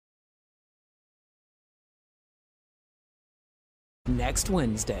next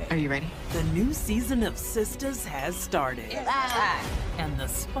Wednesday. Are you ready? The new season of Sistas has started. Yes. And the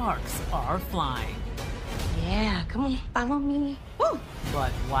sparks are flying. Yeah, come on, follow me. Woo!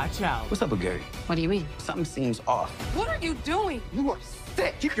 But watch out. What's up with Gary? What do you mean? Something seems off. What are you doing? You are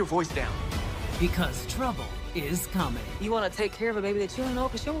sick. Keep your voice down. Because trouble is coming. You want to take care of a baby that you don't know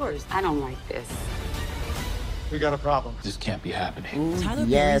if it's yours. I don't like this. We got a problem. This can't be happening. Ooh, Tyler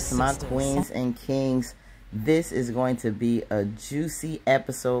yes, Perry's my Sistas. queens and kings. This is going to be a juicy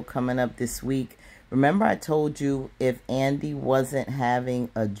episode coming up this week. Remember I told you if Andy wasn't having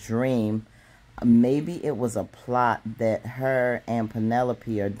a dream, maybe it was a plot that her and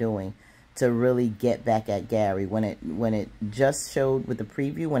Penelope are doing to really get back at Gary. When it just showed with the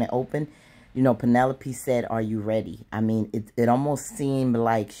preview, when it opened, you know, Penelope said, "Are you ready?" I mean, it almost seemed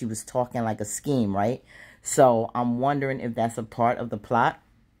like she was talking like a scheme, right? So I'm wondering if that's a part of the plot.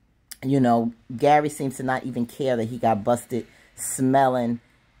 You know, Gary seems to not even care that he got busted smelling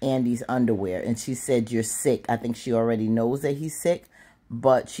Andy's underwear. And she said, "You're sick." I think she already knows that he's sick,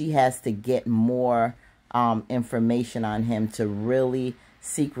 but she has to get more information on him to really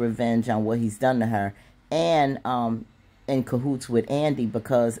seek revenge on what he's done to her. And in cahoots with Andy,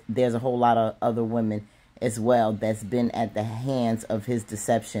 because there's a whole lot of other women as well that's been at the hands of his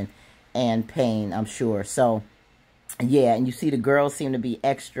deception and pain, I'm sure. So yeah, and you see the girls seem to be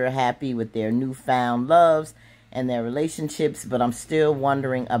extra happy with their newfound loves and their relationships, but I'm still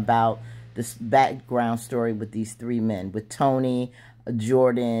wondering about this background story with these three men, with Tony,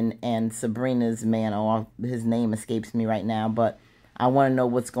 Jordan, and Sabrina's man. Oh, his name escapes me right now, but I want to know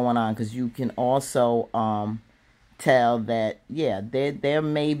what's going on, because you can also tell that, yeah, there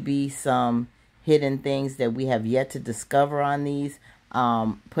may be some hidden things that we have yet to discover on these.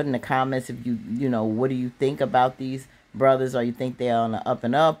 Put in the comments if you know, what do you think about these brothers? Or you think they're on the up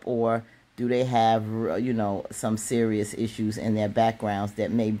and up, or do they have, you know, some serious issues in their backgrounds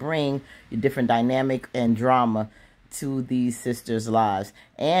that may bring a different dynamic and drama to these sisters' lives?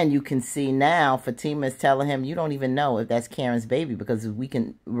 And you can see now Fatima is telling him you don't even know if that's Karen's baby, because we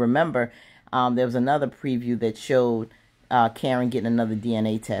can remember there was another preview that showed Karen getting another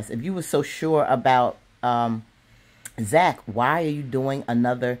DNA test. If you were so sure about Zach, why are you doing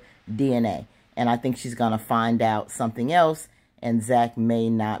another DNA? And I think she's going to find out something else, and Zach may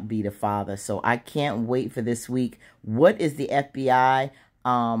not be the father. So I can't wait for this week. What is the FBI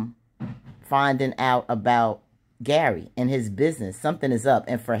finding out about Gary and his business? Something is up.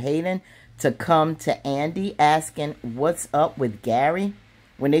 And for Hayden to come to Andy asking what's up with Gary,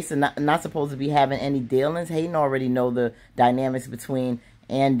 when they not supposed to be having any dealings, Hayden already know the dynamics between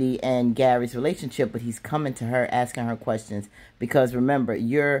Andy and Gary's relationship, but he's coming to her, asking her questions, because remember,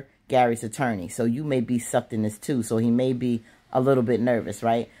 you're Gary's attorney, so you may be sucked in this too, so he may be a little bit nervous,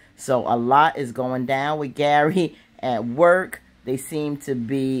 right? So a lot is going down with Gary at work. They seem to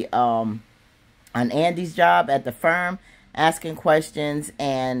be on Andy's job at the firm, asking questions,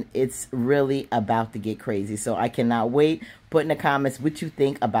 and it's really about to get crazy. So I cannot wait. Put in the comments what you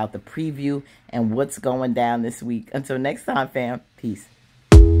think about the preview and what's going down this week. Until next time, fam, peace.